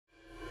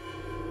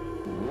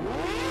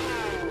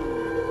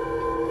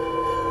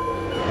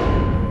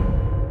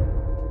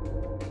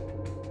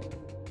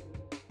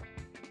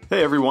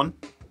Hey everyone,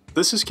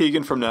 this is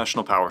Keegan from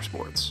National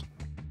Powersports.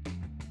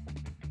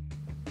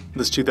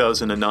 This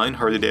 2009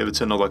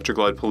 Harley-Davidson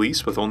ELECTRA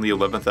Police with only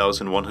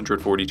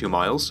 11,142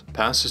 miles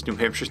passes New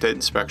Hampshire State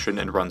inspection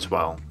and runs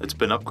well. It's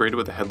been upgraded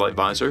with a headlight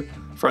visor,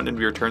 front and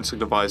rear turn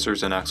signal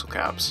visors, and axle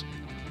caps.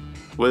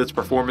 With its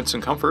performance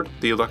and comfort,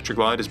 the ELECTRA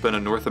Glide has been a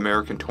North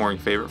American touring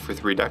favorite for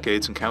 3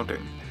 decades and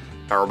counting.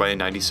 Powered by a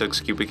 96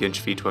 cubic inch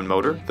V-twin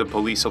motor, the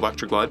Police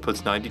ELECTRA Glide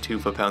puts 92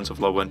 foot-pounds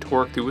of low-end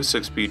torque through a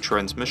 6-speed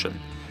transmission.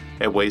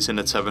 It weighs in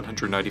at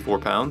 794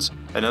 pounds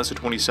and has a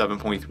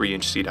 27.3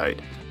 inch seat height.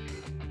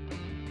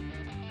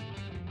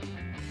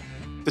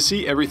 To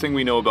see everything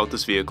we know about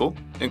this vehicle,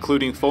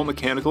 including full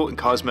mechanical and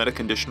cosmetic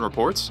condition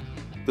reports,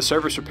 the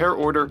service repair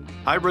order,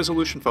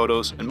 high-resolution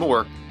photos, and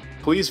more,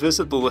 please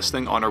visit the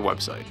listing on our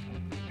website.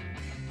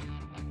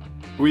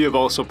 We have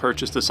also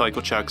purchased the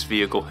CycleCheck's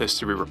Vehicle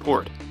History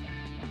Report.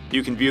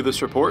 You can view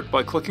this report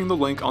by clicking the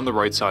link on the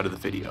right side of the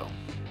video.